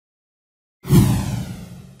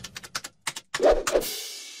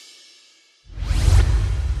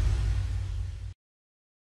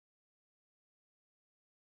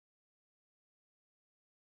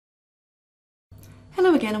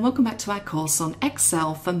Hello again and welcome back to our course on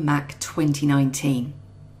Excel for Mac 2019.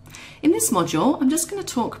 In this module, I'm just going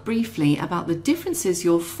to talk briefly about the differences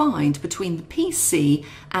you'll find between the PC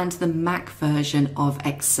and the Mac version of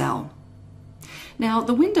Excel. Now,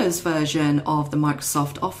 the Windows version of the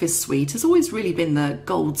Microsoft Office suite has always really been the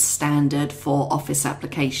gold standard for Office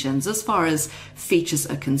applications as far as features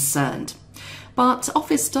are concerned. But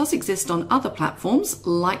Office does exist on other platforms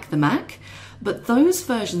like the Mac, but those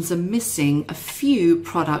versions are missing a few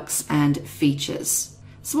products and features.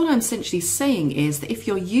 So what I'm essentially saying is that if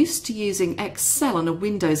you're used to using Excel on a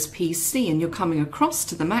Windows PC and you're coming across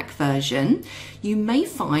to the Mac version, you may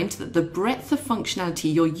find that the breadth of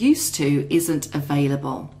functionality you're used to isn't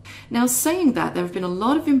available. Now, saying that, there have been a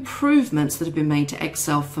lot of improvements that have been made to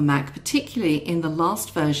Excel for Mac, particularly in the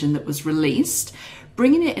last version that was released,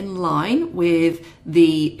 bringing it in line with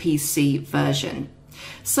the PC version.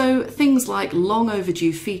 So things like long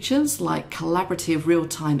overdue features like collaborative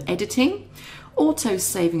real-time editing,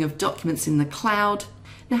 auto-saving of documents in the cloud.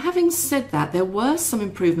 Now, having said that, there were some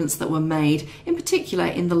improvements that were made, in particular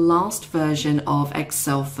in the last version of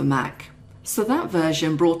Excel for Mac. So that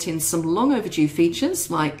version brought in some long overdue features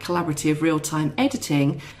like collaborative real-time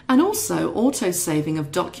editing and also auto-saving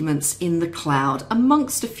of documents in the cloud,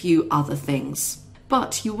 amongst a few other things.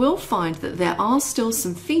 But you will find that there are still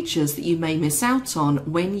some features that you may miss out on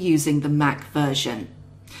when using the Mac version.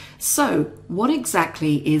 So, what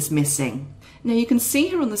exactly is missing? Now, you can see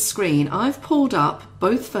here on the screen, I've pulled up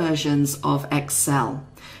both versions of Excel.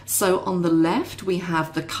 So on the left, we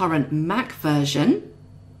have the current Mac version.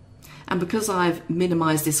 And because I've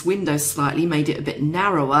minimized this window slightly, made it a bit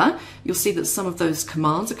narrower, you'll see that some of those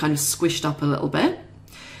commands are kind of squished up a little bit.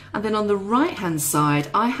 And then on the right hand side,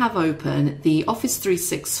 I have open the Office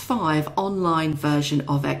 365 online version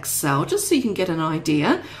of Excel, just so you can get an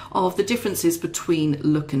idea of the differences between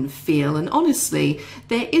look and feel. And honestly,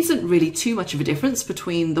 there isn't really too much of a difference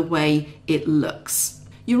between the way it looks.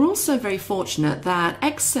 You're also very fortunate that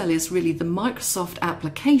Excel is really the Microsoft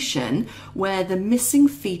application where the missing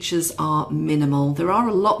features are minimal. There are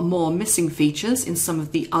a lot more missing features in some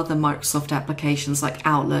of the other Microsoft applications like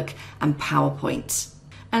Outlook and PowerPoint.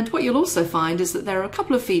 And what you'll also find is that there are a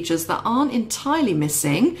couple of features that aren't entirely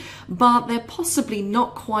missing, but they're possibly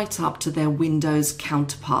not quite up to their Windows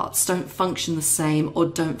counterparts, don't function the same or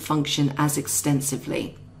don't function as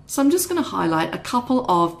extensively. So I'm just going to highlight a couple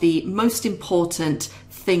of the most important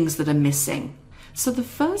things that are missing. So the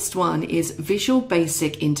first one is Visual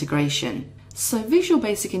Basic integration. So Visual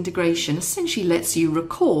Basic integration essentially lets you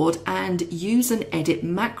record and use and edit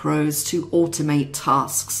macros to automate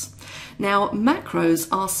tasks. Now, macros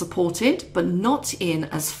are supported, but not in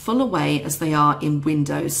as full a way as they are in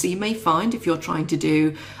Windows. So you may find if you're trying to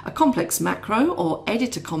do a complex macro or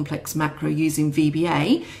edit a complex macro using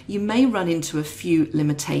VBA, you may run into a few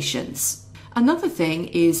limitations. Another thing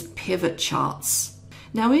is pivot charts.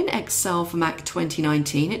 Now, in Excel for Mac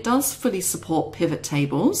 2019, it does fully support pivot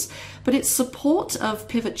tables, but its support of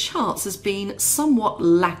pivot charts has been somewhat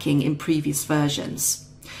lacking in previous versions.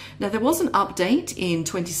 Now, there was an update in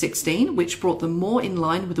 2016 which brought them more in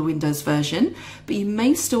line with the Windows version, but you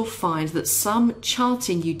may still find that some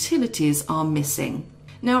charting utilities are missing.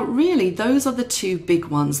 Now, really, those are the two big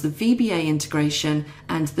ones, the VBA integration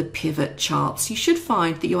and the pivot charts. You should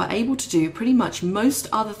find that you are able to do pretty much most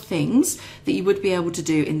other things that you would be able to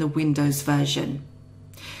do in the Windows version.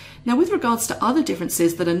 Now, with regards to other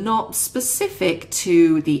differences that are not specific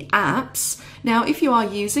to the apps, now if you are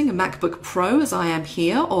using a MacBook Pro, as I am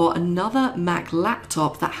here, or another Mac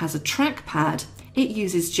laptop that has a trackpad, it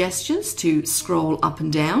uses gestures to scroll up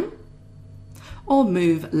and down, or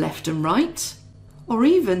move left and right, or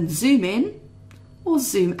even zoom in or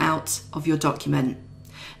zoom out of your document.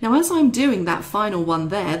 Now, as I'm doing that final one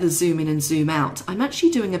there, the zoom in and zoom out, I'm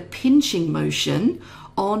actually doing a pinching motion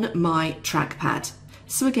on my trackpad.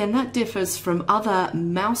 So again, that differs from other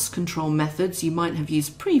mouse control methods you might have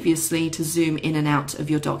used previously to zoom in and out of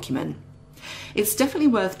your document. It's definitely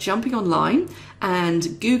worth jumping online and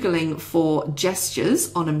Googling for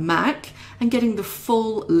gestures on a Mac and getting the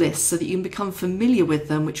full list so that you can become familiar with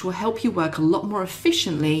them, which will help you work a lot more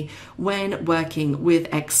efficiently when working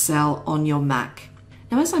with Excel on your Mac.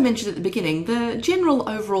 Now, as I mentioned at the beginning, the general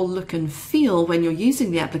overall look and feel when you're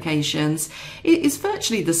using the applications is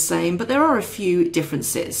virtually the same, but there are a few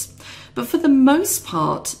differences. But for the most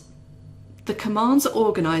part, the commands are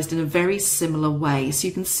organized in a very similar way. So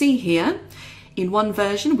you can see here, in one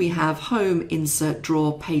version, we have Home, Insert,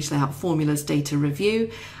 Drawer, Page Layout, Formulas, Data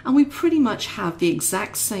Review, and we pretty much have the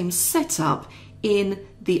exact same setup in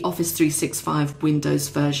the Office 365 Windows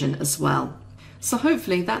version as well. So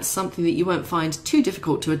hopefully that's something that you won't find too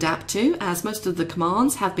difficult to adapt to, as most of the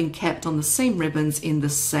commands have been kept on the same ribbons in the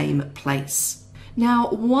same place. Now,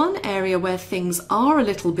 one area where things are a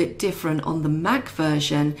little bit different on the Mac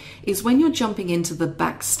version is when you're jumping into the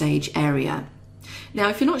backstage area. Now,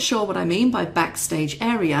 if you're not sure what I mean by backstage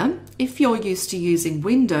area, if you're used to using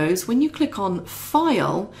Windows, when you click on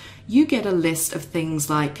File, you get a list of things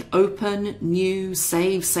like Open, New,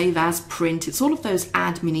 Save, Save As, Print. It's all of those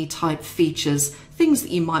admin-y type features, things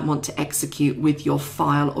that you might want to execute with your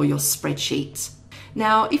file or your spreadsheet.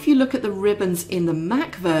 Now, if you look at the ribbons in the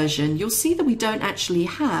Mac version, you'll see that we don't actually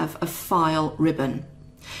have a File ribbon.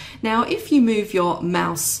 Now, if you move your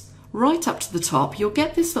mouse right up to the top, you'll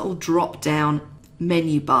get this little drop-down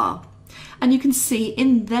menu bar. And you can see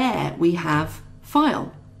in there we have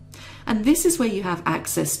File. And this is where you have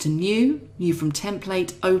access to New, New from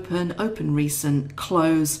Template, Open, Open Recent,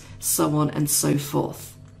 Close, so on and so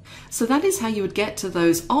forth. So that is how you would get to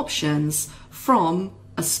those options from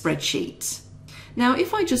a spreadsheet. Now,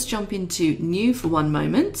 if I just jump into New for one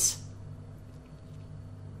moment.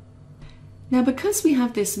 Now, because we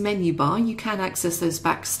have this menu bar, you can access those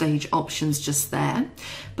backstage options just there,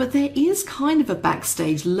 but there is kind of a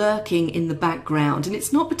backstage lurking in the background, and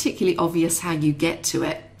it's not particularly obvious how you get to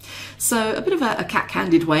it. So a bit of a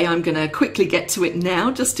cat-handed way I'm going to quickly get to it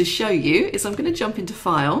now just to show you is I'm going to jump into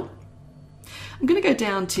File. I'm going to go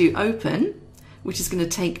down to Open, which is going to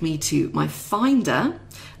take me to my Finder.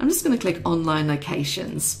 I'm just going to click Online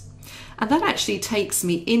Locations. And that actually takes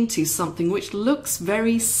me into something which looks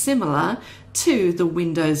very similar to the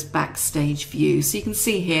Windows Backstage view. So you can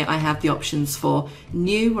see here I have the options for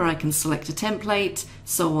New, where I can select a template,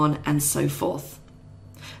 so on and so forth.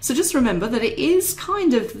 So just remember that it is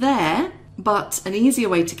kind of there, but an easier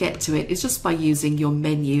way to get to it is just by using your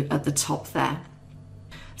menu at the top there.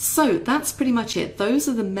 So that's pretty much it. Those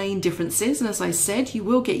are the main differences, and as I said, you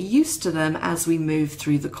will get used to them as we move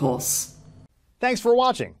through the course. Thanks for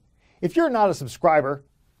watching. If you're not a subscriber,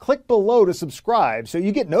 click below to subscribe so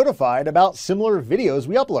you get notified about similar videos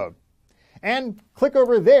we upload. And click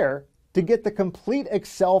over there to get the complete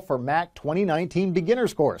Excel for Mac 2019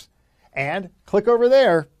 Beginners course. And click over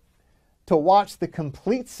there to watch the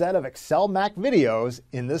complete set of Excel Mac videos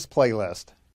in this playlist.